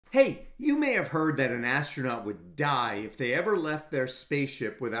Hey, you may have heard that an astronaut would die if they ever left their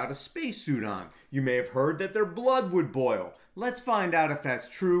spaceship without a spacesuit on. You may have heard that their blood would boil. Let's find out if that's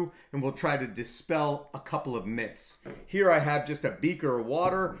true, and we'll try to dispel a couple of myths. Here I have just a beaker of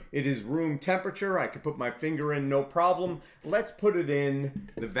water. It is room temperature. I could put my finger in, no problem. Let's put it in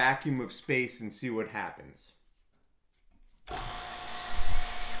the vacuum of space and see what happens.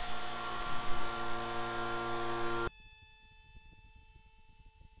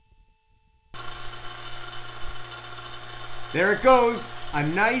 There it goes, a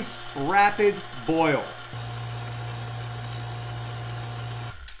nice rapid boil.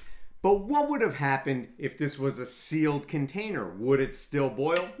 But what would have happened if this was a sealed container? Would it still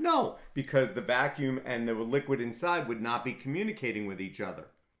boil? No, because the vacuum and the liquid inside would not be communicating with each other.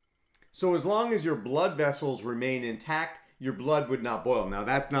 So as long as your blood vessels remain intact, your blood would not boil. Now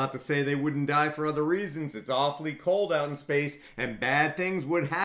that's not to say they wouldn't die for other reasons. It's awfully cold out in space and bad things would happen.